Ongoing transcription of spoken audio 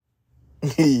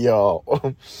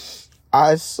Yo,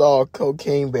 I saw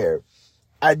Cocaine Bear.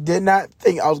 I did not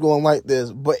think I was going to like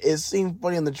this, but it seemed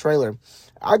funny in the trailer.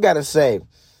 I gotta say,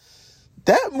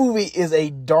 that movie is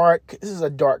this is a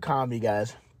dark comedy,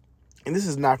 guys. And this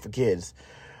is not for kids.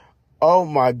 Oh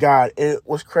my God.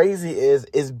 What's crazy is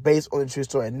it's based on a true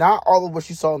story. Not all of what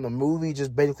you saw in the movie,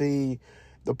 just basically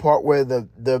the part where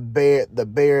the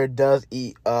bear does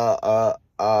eat a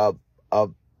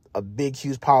big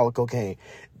huge pile of cocaine.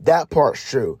 That part's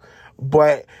true.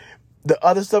 But the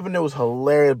other stuff in there was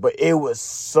hilarious, but it was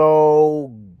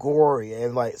so gory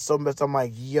and like so messed up. I'm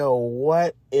like, yo,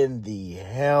 what in the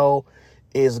hell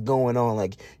is going on?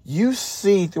 Like, you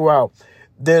see throughout,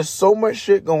 there's so much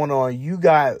shit going on. You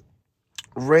got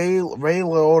Ray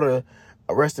Liotta,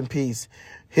 rest in peace,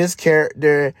 his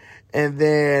character, and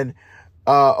then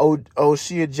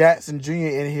O'Shea Jackson Jr.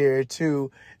 in here too.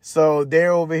 So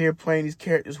they're over here playing these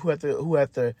characters who have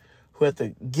to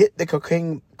get the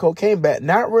cocaine back,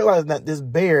 not realizing that this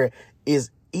bear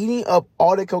is eating up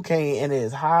all the cocaine and it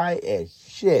is high as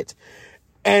shit.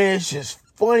 And it's just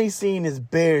funny seeing this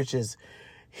bear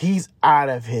he's out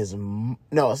of his...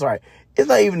 No, sorry. It's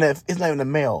not even a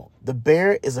male. The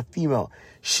bear is a female.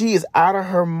 She is out of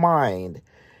her mind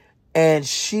and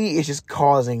she is just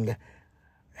causing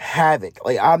havoc.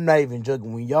 Like, I'm not even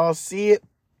joking. When y'all see it,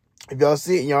 if y'all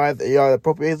see it and y'all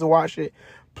appropriate to watch it,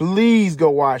 please go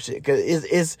watch it, because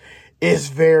it's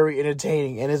very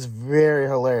entertaining and it's very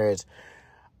hilarious.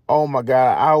 Oh my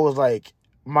God. I was like,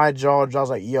 my jaw was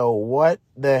like, yo, what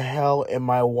the hell am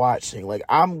I watching? Like,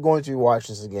 I'm going to watch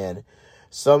this again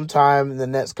sometime in the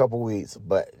next couple weeks,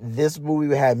 but this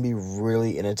movie had me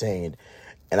really entertained.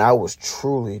 And I was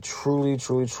truly, truly,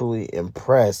 truly, truly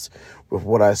impressed with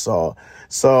what I saw.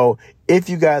 So if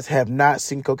you guys have not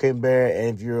seen Cocaine Bear,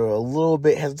 and if you're a little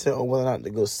bit hesitant on whether or not to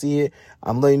go see it,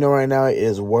 I'm letting you know right now it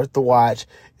is worth the watch.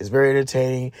 It's very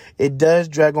entertaining. It does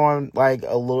drag on like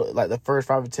a little, like the first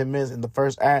 5 or 10 minutes in the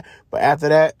first act, but after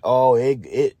that,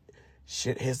 it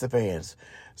shit hits the fans.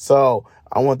 So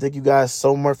I want to thank you guys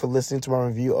so much for listening to my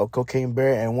review of Cocaine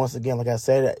Bear. And once again, like I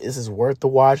said, this is worth the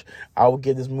watch. I will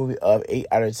give this movie an 8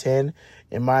 out of 10,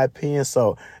 in my opinion.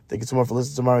 So thank you so much for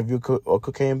listening to my review of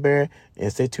Cocaine Bear.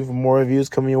 And stay tuned for more reviews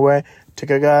coming your way. Take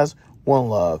care, guys. One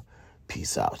love.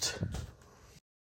 Peace out.